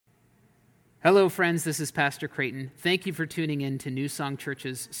Hello, friends. This is Pastor Creighton. Thank you for tuning in to New Song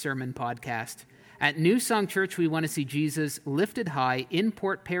Church's sermon podcast. At New Song Church, we want to see Jesus lifted high in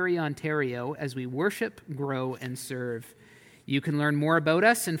Port Perry, Ontario, as we worship, grow, and serve. You can learn more about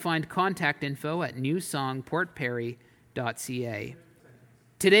us and find contact info at newsongportperry.ca.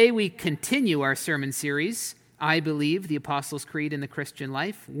 Today, we continue our sermon series, I Believe, the Apostles' Creed in the Christian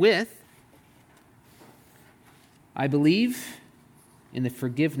Life, with I Believe in the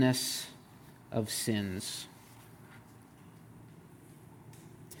Forgiveness of Sins.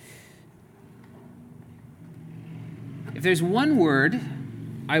 If there's one word,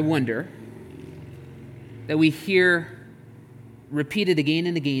 I wonder, that we hear repeated again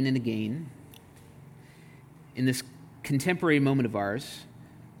and again and again in this contemporary moment of ours,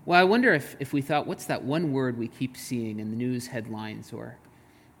 well, I wonder if we thought, what's that one word we keep seeing in the news headlines or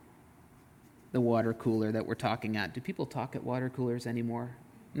the water cooler that we're talking at? Do people talk at water coolers anymore?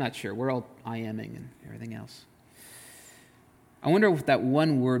 I'm not sure. We're all IMing and everything else. I wonder what that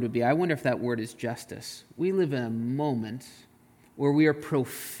one word would be. I wonder if that word is justice. We live in a moment where we are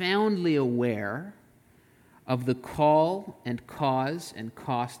profoundly aware of the call and cause and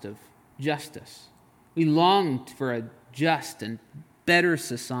cost of justice. We long for a just and better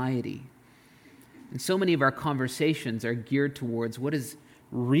society. And so many of our conversations are geared towards what does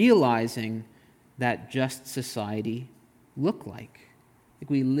realizing that just society look like?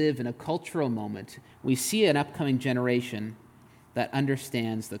 We live in a cultural moment. We see an upcoming generation that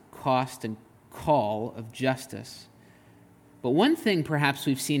understands the cost and call of justice. But one thing perhaps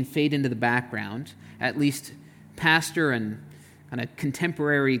we've seen fade into the background, at least pastor and kind of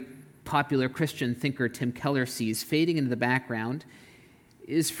contemporary popular Christian thinker Tim Keller sees fading into the background,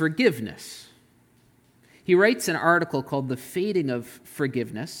 is forgiveness. He writes an article called The Fading of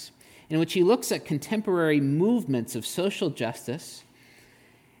Forgiveness, in which he looks at contemporary movements of social justice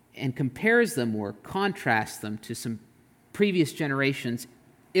and compares them or contrasts them to some previous generations'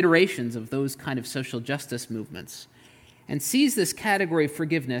 iterations of those kind of social justice movements, and sees this category of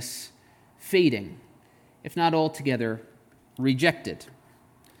forgiveness fading, if not altogether rejected.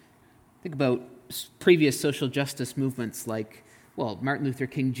 Think about previous social justice movements like, well, Martin Luther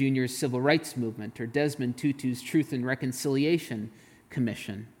King Jr.'s Civil Rights Movement or Desmond Tutu's Truth and Reconciliation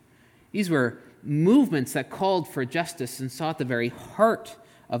Commission. These were movements that called for justice and saw at the very heart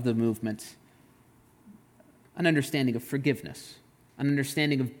of the movement an understanding of forgiveness, an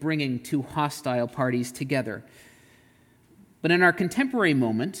understanding of bringing two hostile parties together. But in our contemporary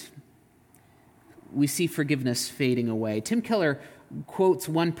moment, we see forgiveness fading away. Tim Keller quotes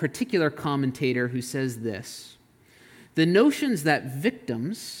one particular commentator who says this: "The notions that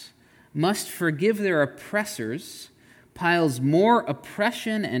victims must forgive their oppressors piles more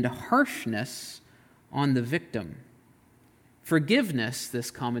oppression and harshness on the victim. Forgiveness,"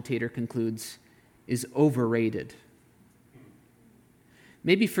 this commentator concludes, "is overrated."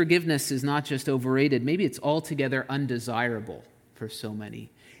 Maybe forgiveness is not just overrated, maybe it's altogether undesirable for so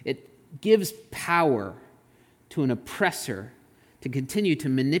many. It gives power to an oppressor to continue to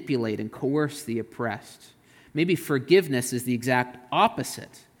manipulate and coerce the oppressed. Maybe forgiveness is the exact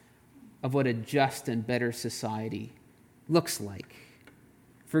opposite of what a just and better society looks like.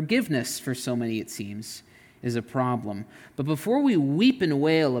 Forgiveness, for so many it seems, is a problem. But before we weep and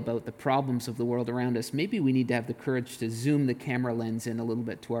wail about the problems of the world around us, maybe we need to have the courage to zoom the camera lens in a little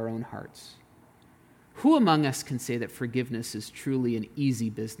bit to our own hearts. Who among us can say that forgiveness is truly an easy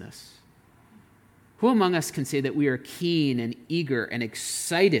business? Who among us can say that we are keen and eager and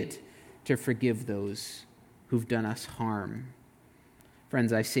excited to forgive those who've done us harm?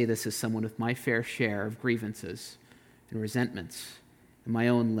 Friends, I say this as someone with my fair share of grievances and resentments in my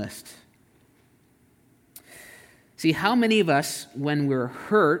own list. See, how many of us, when we're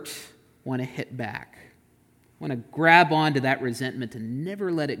hurt, want to hit back, want to grab onto that resentment and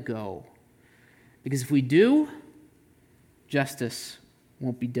never let it go? Because if we do, justice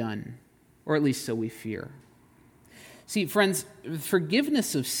won't be done, or at least so we fear. See, friends,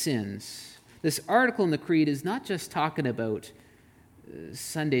 forgiveness of sins, this article in the Creed is not just talking about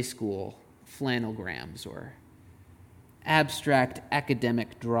Sunday school flannelgrams or abstract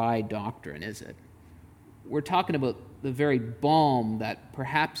academic dry doctrine, is it? We're talking about the very balm that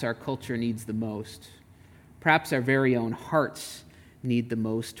perhaps our culture needs the most, perhaps our very own hearts need the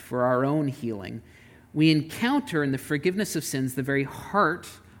most for our own healing. We encounter in the forgiveness of sins the very heart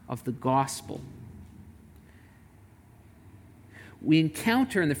of the gospel. We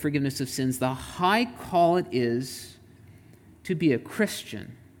encounter in the forgiveness of sins the high call it is to be a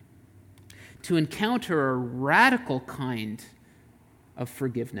Christian, to encounter a radical kind of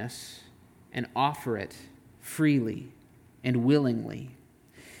forgiveness and offer it freely and willingly.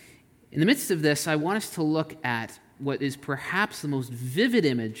 In the midst of this, I want us to look at what is perhaps the most vivid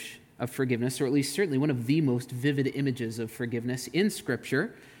image of forgiveness, or at least certainly one of the most vivid images of forgiveness in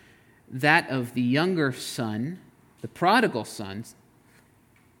Scripture, that of the younger son, the prodigal son,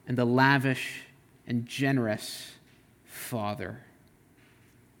 and the lavish and generous father.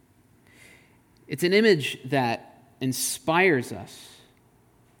 It's an image that inspires us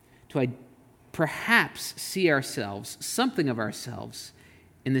to perhaps see ourselves, something of ourselves,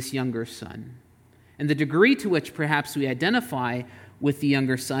 in this younger son. And the degree to which perhaps we identify with the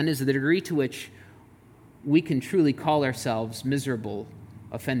younger son is the degree to which we can truly call ourselves miserable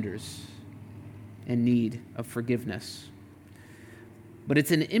offenders in need of forgiveness. But it's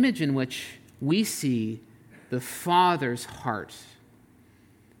an image in which we see the Father's heart,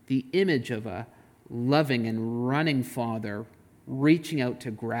 the image of a loving and running Father reaching out to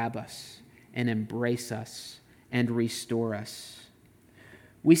grab us and embrace us and restore us.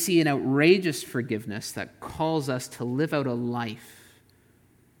 We see an outrageous forgiveness that calls us to live out a life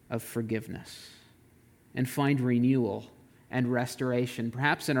of forgiveness and find renewal and restoration,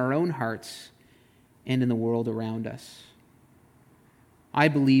 perhaps in our own hearts and in the world around us. I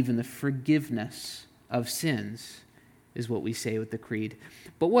believe in the forgiveness of sins, is what we say with the Creed.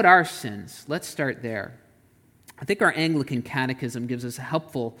 But what are sins? Let's start there. I think our Anglican Catechism gives us a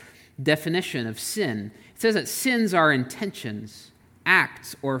helpful definition of sin. It says that sins are intentions,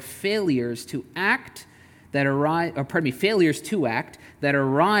 acts, or failures to act that arise, failures to act that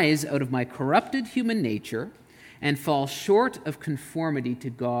arise out of my corrupted human nature and fall short of conformity to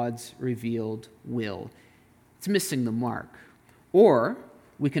God's revealed will. It's missing the mark. Or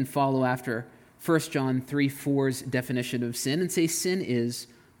we can follow after 1 John 3:4's definition of sin and say sin is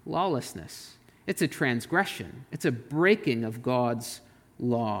lawlessness. It's a transgression. It's a breaking of God's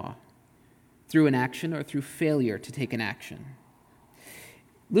law through an action or through failure to take an action.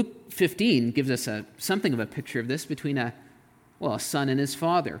 Luke 15 gives us something of a picture of this between a son and his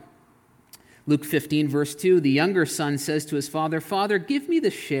father. Luke 15, verse 2, the younger son says to his father, "Father, give me the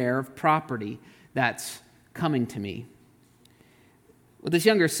share of property that's coming to me." Well, this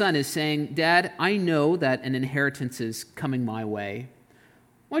younger son is saying, "Dad, I know that an inheritance is coming my way.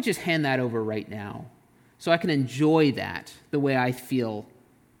 Why don't you just hand that over right now so I can enjoy that the way I feel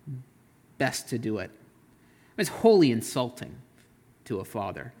best to do it?" It's wholly insulting to a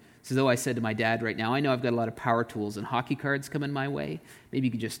father. It's as though I said to my dad right now, "I know I've got a lot of power tools and hockey cards coming my way. Maybe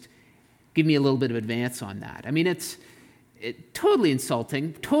you could just give me a little bit of advance on that." I mean, it's totally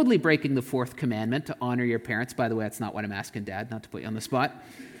insulting, totally breaking the fourth commandment to honor your parents. By the way, that's not what I'm asking Dad, not to put you on the spot.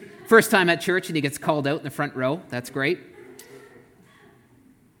 First time at church and he gets called out in the front row. That's great.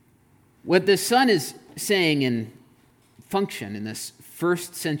 What the son is saying in function in this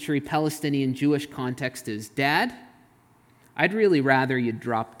first century Palestinian Jewish context is, "Dad, I'd really rather you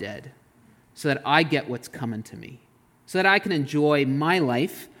drop dead so that I get what's coming to me, so that I can enjoy my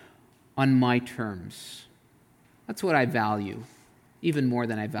life on my terms. That's what I value, even more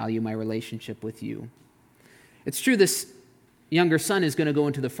than I value my relationship with you." It's true this younger son is going to go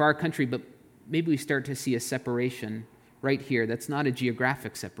into the far country, but maybe we start to see a separation right here that's not a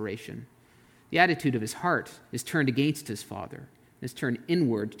geographic separation. The attitude of his heart is turned against his father, is turned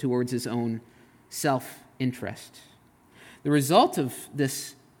inward towards his own self-interest. The result of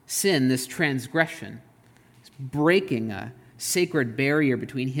this sin, this transgression, this breaking a sacred barrier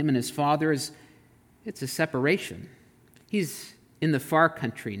between him and his father, it's a separation. He's in the far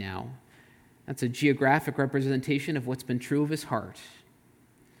country now. That's a geographic representation of what's been true of his heart.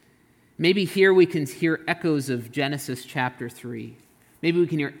 Maybe here we can hear echoes of Genesis chapter 3. Maybe we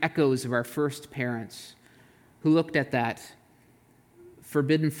can hear echoes of our first parents who looked at that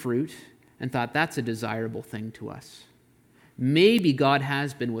forbidden fruit and thought that's a desirable thing to us. Maybe God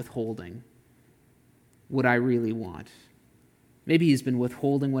has been withholding what I really want. Maybe he's been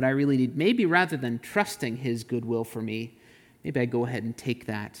withholding what I really need. Maybe rather than trusting his goodwill for me, maybe I go ahead and take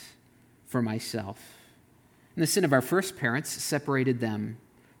that for myself. And the sin of our first parents separated them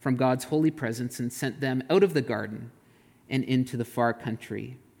from God's holy presence and sent them out of the garden and into the far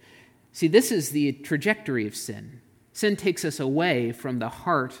country. See, this is the trajectory of sin. Sin takes us away from the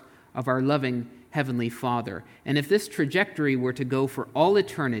heart of our loving Heavenly Father. And if this trajectory were to go for all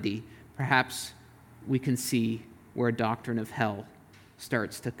eternity, perhaps we can see where a doctrine of hell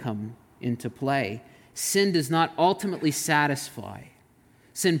starts to come into play. Sin does not ultimately satisfy.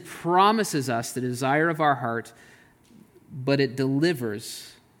 Sin promises us the desire of our heart, but it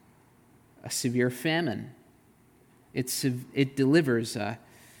delivers a severe famine. It delivers an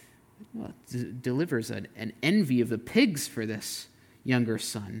envy of the pigs for this younger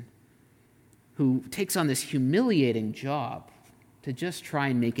son, who takes on this humiliating job to just try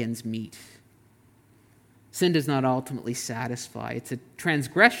and make ends meet. Sin does not ultimately satisfy. It's a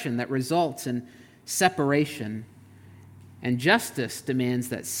transgression that results in separation, and justice demands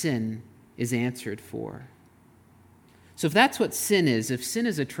that sin is answered for. So if that's what sin is, if sin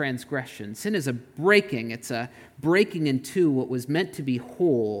is a transgression, sin is a breaking, it's a breaking into what was meant to be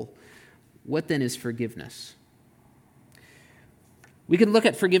whole, what then is forgiveness? We could look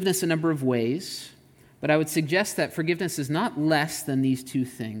at forgiveness a number of ways, but I would suggest that forgiveness is not less than these two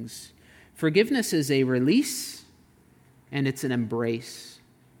things. Forgiveness is a release and it's an embrace.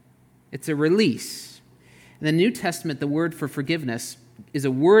 It's a release. In the New Testament, the word for forgiveness is a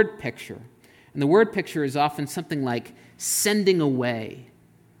word picture. And the word picture is often something like sending away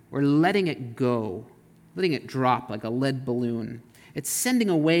or letting it go, letting it drop like a lead balloon. It's sending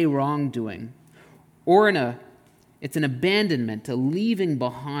away wrongdoing. Or it's an abandonment, a leaving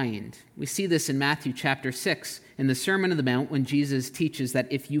behind. We see this in Matthew chapter 6 in the Sermon on the Mount when Jesus teaches that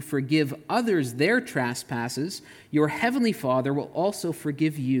if you forgive others their trespasses, your heavenly Father will also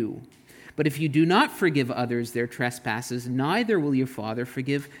forgive you. But if you do not forgive others their trespasses, neither will your Father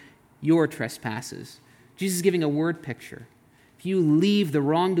forgive your trespasses. Jesus is giving a word picture. If you leave the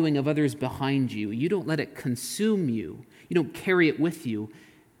wrongdoing of others behind you, you don't let it consume you, you don't carry it with you,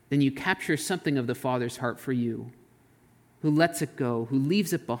 then you capture something of the Father's heart for you, who lets it go, who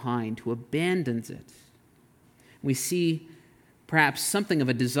leaves it behind, who abandons it. We see perhaps something of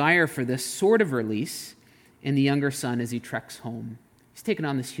a desire for this sort of release in the younger son as he treks home. He's taken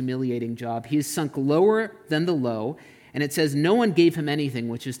on this humiliating job. He is sunk lower than the low, and it says no one gave him anything,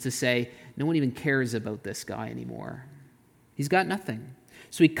 which is to say no one even cares about this guy anymore. He's got nothing.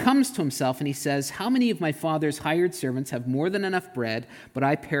 So he comes to himself and he says, how many of my father's hired servants have more than enough bread, but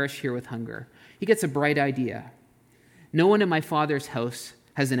I perish here with hunger? He gets a bright idea. No one in my father's house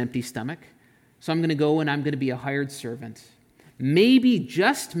has an empty stomach, so I'm going to go and I'm going to be a hired servant. Maybe,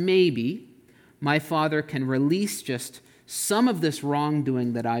 just maybe, my father can release just some of this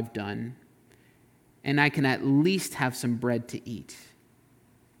wrongdoing that I've done, and I can at least have some bread to eat.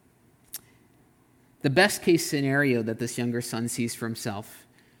 The best case scenario that this younger son sees for himself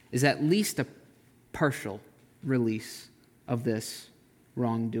is at least a partial release of this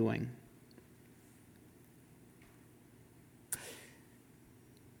wrongdoing.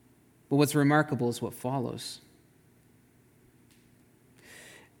 But what's remarkable is what follows.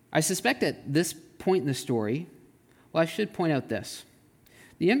 I suspect at this point in the story, well, I should point out this.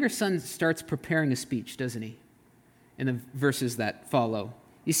 The younger son starts preparing a speech, doesn't he? In the verses that follow.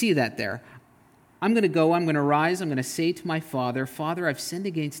 You see that there. I'm going to go, I'm going to rise, I'm going to say to my father, Father, I've sinned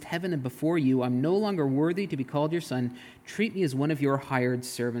against heaven and before you. I'm no longer worthy to be called your son. Treat me as one of your hired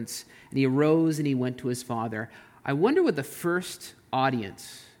servants. And he arose and he went to his father. I wonder what the first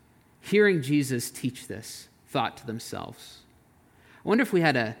audience, hearing Jesus teach this, thought to themselves. I wonder if we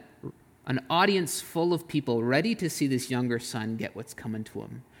had an audience full of people ready to see this younger son get what's coming to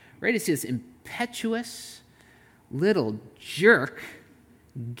him, ready to see this impetuous little jerk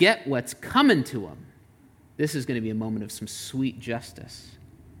get what's coming to him. This is going to be a moment of some sweet justice.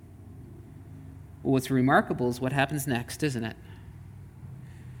 Well, what's remarkable is what happens next, isn't it?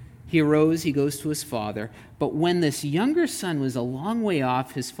 He arose, he goes to his father. But when this younger son was a long way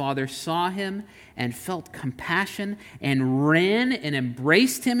off, his father saw him and felt compassion and ran and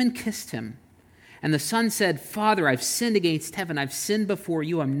embraced him and kissed him. And the son said, Father, I've sinned against heaven. I've sinned before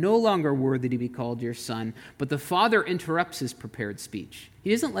you. I'm no longer worthy to be called your son. But the father interrupts his prepared speech.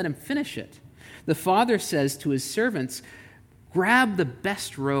 He doesn't let him finish it. The father says to his servants, grab the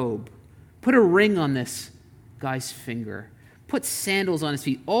best robe, put a ring on this guy's finger, put sandals on his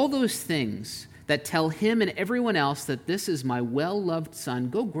feet, all those things that tell him and everyone else that this is my well-loved son.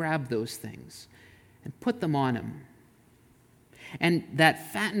 Go grab those things and put them on him. And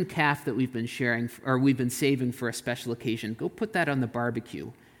that fattened calf that we've been sharing, or we've been saving for a special occasion, go put that on the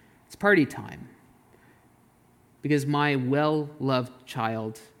barbecue. It's party time. Because my well-loved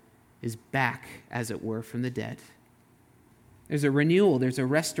child is back, as it were, from the dead. There's a renewal, there's a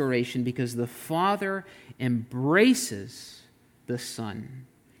restoration, because the Father embraces the Son.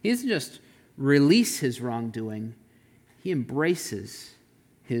 He doesn't just release his wrongdoing, he embraces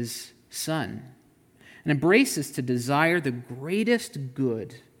his Son. And embraces to desire the greatest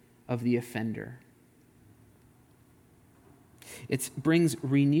good of the offender. It brings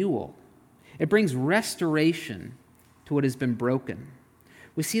renewal. It brings restoration to what has been broken.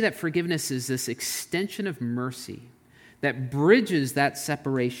 We see that forgiveness is this extension of mercy that bridges that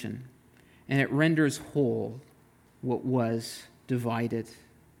separation, and it renders whole what was divided.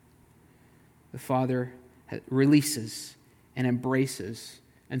 The Father releases and embraces,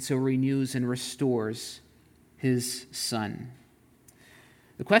 and so renews and restores his Son.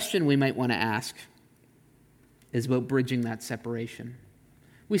 The question we might want to ask is about bridging that separation.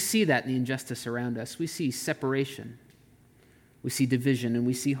 We see that in the injustice around us. We see separation. We see division, and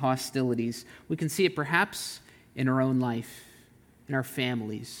we see hostilities. We can see it perhaps in our own life, in our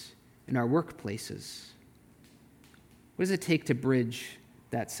families, in our workplaces. What does it take to bridge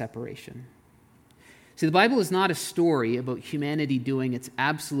that separation? See, the Bible is not a story about humanity doing its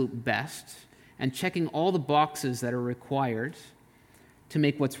absolute best and checking all the boxes that are required to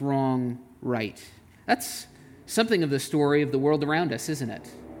make what's wrong right. That's something of the story of the world around us, isn't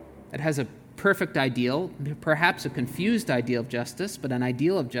it? It has a perfect ideal, perhaps a confused ideal of justice, but an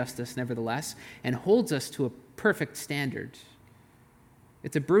ideal of justice nevertheless, and holds us to a perfect standard.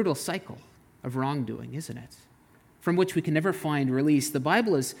 It's a brutal cycle of wrongdoing, isn't it? From which we can never find release. The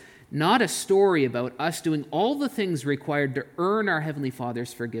Bible is not a story about us doing all the things required to earn our Heavenly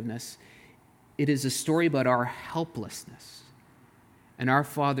Father's forgiveness. It is a story about our helplessness and our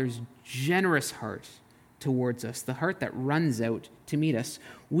Father's generous heart towards us, the heart that runs out to meet us.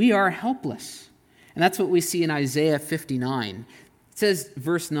 We are helpless. And that's what we see in Isaiah 59. It says,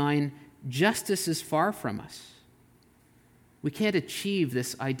 verse 9, justice is far from us. We can't achieve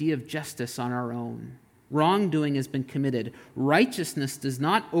this idea of justice on our own. Wrongdoing has been committed. Righteousness does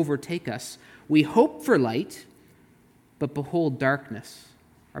not overtake us. We hope for light, but behold darkness.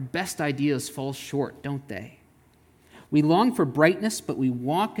 Our best ideas fall short, don't they? We long for brightness, but we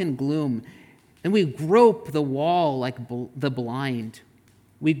walk in gloom. And we grope the wall like the blind.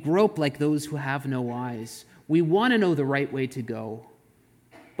 We grope like those who have no eyes. We want to know the right way to go.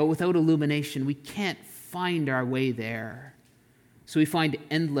 But without illumination, we can't find our way there. So we find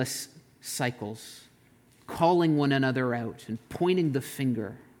endless cycles, calling one another out and pointing the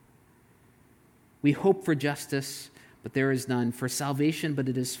finger. We hope for justice, but there is none. For salvation, but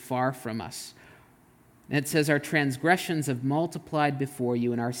it is far from us. And it says, our transgressions have multiplied before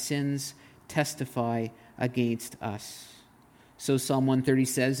you, and our sins testify against us. So Psalm 130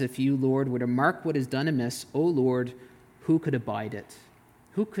 says, if you, Lord, were to mark what is done amiss, O Lord, who could abide it?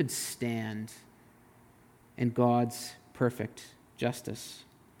 Who could stand in God's perfect justice?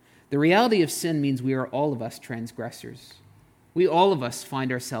 The reality of sin means we are all of us transgressors. We all of us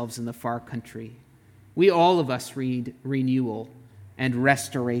find ourselves in the far country. We all of us read renewal and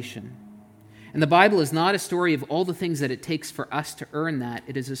restoration. And the Bible is not a story of all the things that it takes for us to earn that.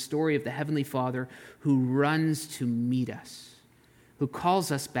 It is a story of the Heavenly Father who runs to meet us, who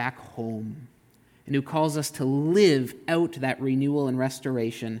calls us back home, and who calls us to live out that renewal and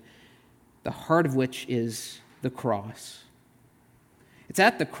restoration, the heart of which is the cross. It's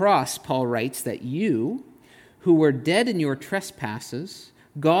at the cross, Paul writes, that you, who were dead in your trespasses,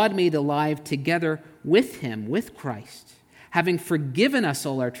 God made alive together with him, with Christ, having forgiven us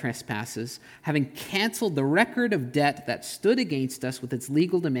all our trespasses, having canceled the record of debt that stood against us with its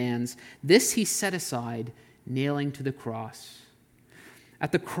legal demands, this he set aside, nailing to the cross.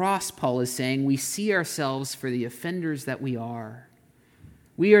 At the cross, Paul is saying, we see ourselves for the offenders that we are.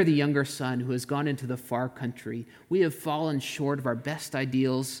 We are the younger son who has gone into the far country. We have fallen short of our best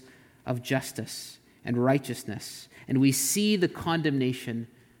ideals of justice and righteousness, and we see the condemnation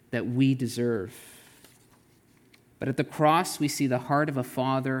that we deserve. But at the cross, we see the heart of a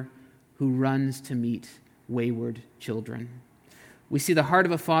father who runs to meet wayward children. We see the heart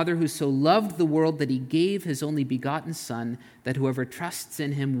of a father who so loved the world that he gave his only begotten Son, that whoever trusts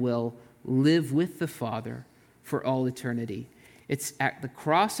in him will live with the Father for all eternity. It's at the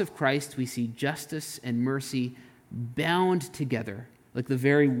cross of Christ we see justice and mercy bound together like the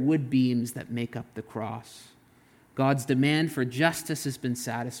very wood beams that make up the cross. God's demand for justice has been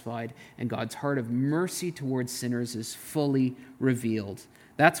satisfied, and God's heart of mercy towards sinners is fully revealed.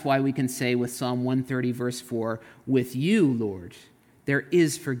 That's why we can say with Psalm 130, verse 4, with you, Lord, there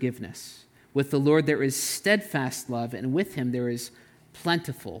is forgiveness. With the Lord there is steadfast love, and with him there is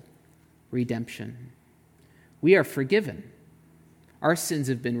plentiful redemption. We are forgiven. Our sins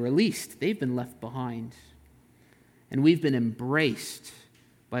have been released. They've been left behind. And we've been embraced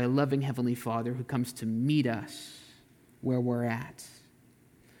by a loving Heavenly Father who comes to meet us where we're at.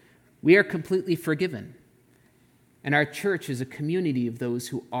 We are completely forgiven. And our church is a community of those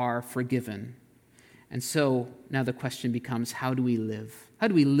who are forgiven. And so now the question becomes, how do we live? How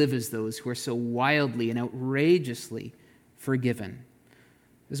do we live as those who are so wildly and outrageously forgiven?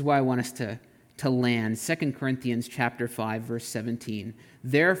 This is why I want us to land. 2 Corinthians chapter 5, verse 17.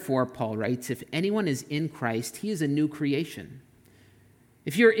 Therefore, Paul writes, if anyone is in Christ, he is a new creation.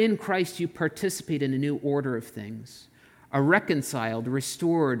 If you're in Christ, you participate in a new order of things, a reconciled,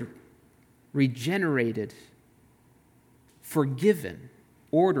 restored, regenerated, forgiven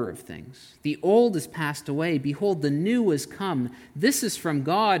order of things. The old is passed away. Behold, the new is come. This is from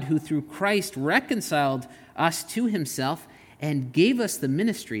God, who through Christ reconciled us to himself and gave us the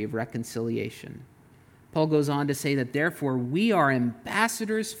ministry of reconciliation. Paul goes on to say that therefore we are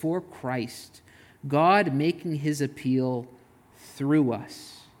ambassadors for Christ, God making his appeal through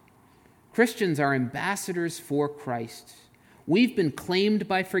us. Christians are ambassadors for Christ. We've been claimed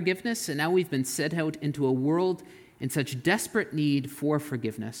by forgiveness, and now we've been sent out into a world in such desperate need for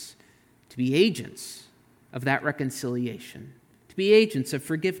forgiveness, to be agents of that reconciliation, to be agents of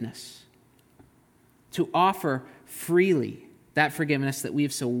forgiveness, to offer freely that forgiveness that we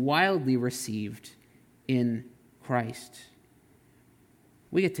have so wildly received in Christ.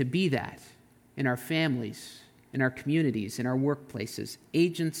 We get to be that in our families, in our communities, in our workplaces,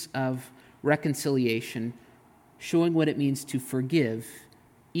 agents of reconciliation, showing what it means to forgive,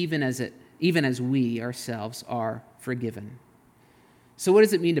 even as we ourselves are forgiven. So what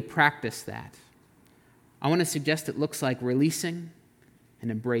does it mean to practice that? I want to suggest it looks like releasing and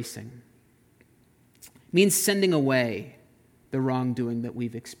embracing. It means sending away the wrongdoing that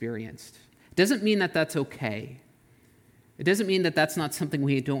we've experienced. It doesn't mean that that's okay. It doesn't mean that that's not something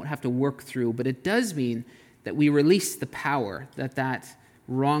we don't have to work through, but it does mean that we release the power that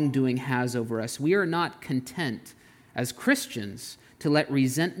wrongdoing has over us. We are not content as Christians to let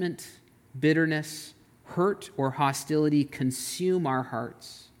resentment, bitterness, hurt, or hostility consume our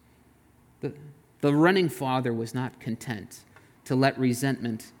hearts. The running father was not content to let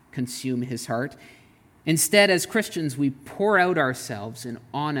resentment consume his heart. Instead, as Christians, we pour out ourselves in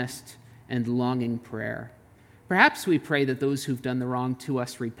honest and longing prayer. Perhaps we pray that those who've done the wrong to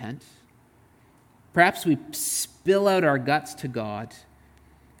us repent. Perhaps we spill out our guts to God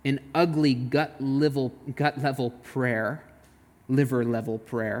in ugly gut-level prayer, liver-level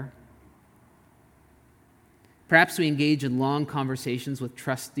prayer. Perhaps we engage in long conversations with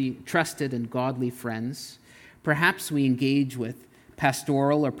trusted and godly friends. Perhaps we engage with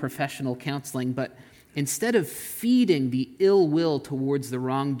pastoral or professional counseling, but instead of feeding the ill will towards the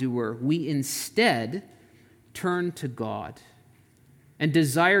wrongdoer, we instead turn to God and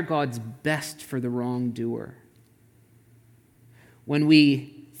desire God's best for the wrongdoer. When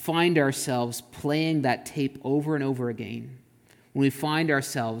we find ourselves playing that tape over and over again, when we find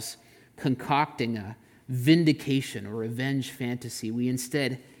ourselves concocting a vindication or revenge fantasy, we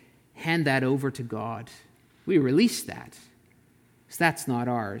instead hand that over to God. We release that, because that's not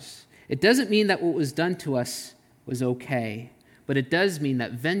ours. It doesn't mean that what was done to us was okay, but it does mean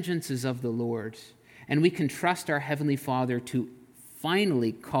that vengeance is of the Lord, and we can trust our Heavenly Father to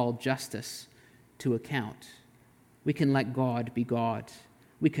finally call justice to account. We can let God be God.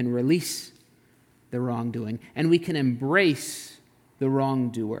 We can release the wrongdoing, and we can embrace the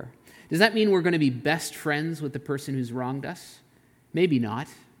wrongdoer. Does that mean we're going to be best friends with the person who's wronged us? Maybe not.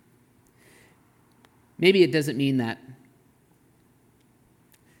 Maybe it doesn't mean that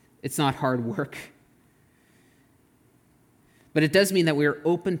it's not hard work. But it does mean that we are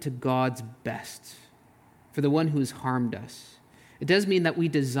open to God's best for the one who has harmed us. It does mean that we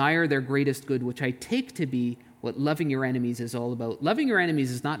desire their greatest good, which I take to be what loving your enemies is all about. Loving your enemies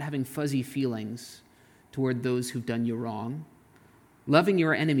is not having fuzzy feelings toward those who've done you wrong. Loving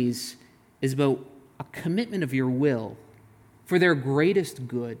your enemies is about a commitment of your will for their greatest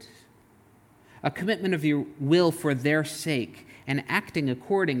good, a commitment of your will for their sake, and acting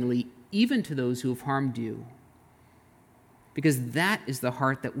accordingly even to those who have harmed you. Because that is the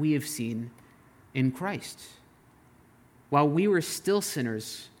heart that we have seen in Christ. While we were still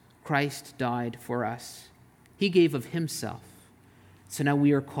sinners, Christ died for us. He gave of himself. So now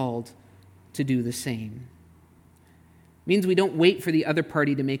we are called to do the same. It means we don't wait for the other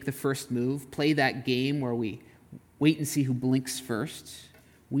party to make the first move, play that game where we wait and see who blinks first.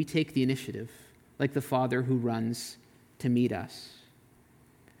 We take the initiative, like the Father who runs to meet us.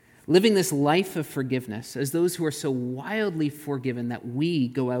 Living this life of forgiveness as those who are so wildly forgiven that we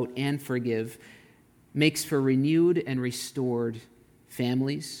go out and forgive makes for renewed and restored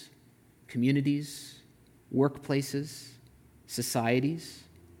families, communities, workplaces, societies.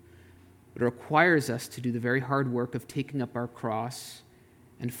 It requires us to do the very hard work of taking up our cross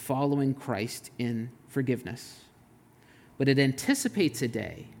and following Christ in forgiveness. But it anticipates a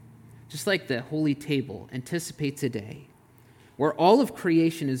day, just like the holy table anticipates a day, where all of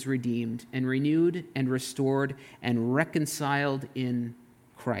creation is redeemed and renewed and restored and reconciled in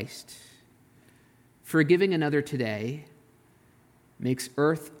Christ. Forgiving another today makes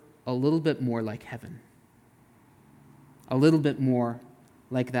earth a little bit more like heaven, a little bit more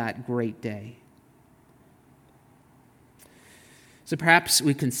like that great day. So perhaps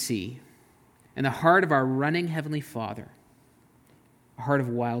we can see in the heart of our running Heavenly Father, a heart of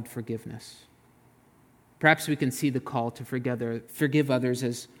wild forgiveness. Perhaps we can see the call to forgive others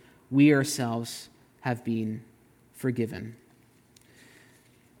as we ourselves have been forgiven.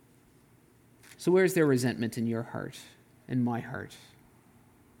 So where is there resentment in your heart and my heart?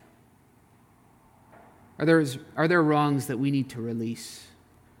 Are there wrongs that we need to release?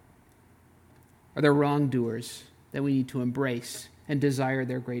 Are there wrongdoers that we need to embrace and desire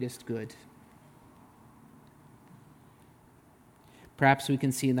their greatest good? Perhaps we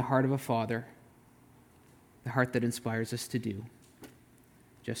can see in the heart of a father the heart that inspires us to do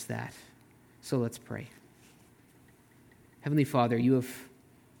just that. So let's pray. Heavenly Father, you have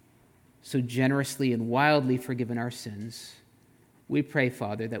so generously and wildly forgiven our sins. We pray,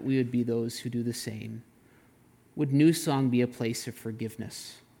 Father, that we would be those who do the same. Would New Song be a place of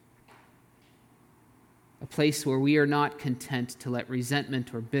forgiveness? A place where we are not content to let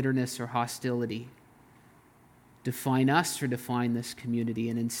resentment or bitterness or hostility define us or define this community.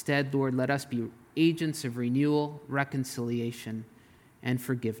 And instead, Lord, let us be agents of renewal, reconciliation, and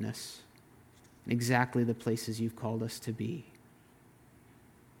forgiveness in exactly the places you've called us to be.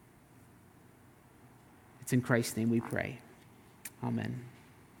 It's in Christ's name we pray. Amen.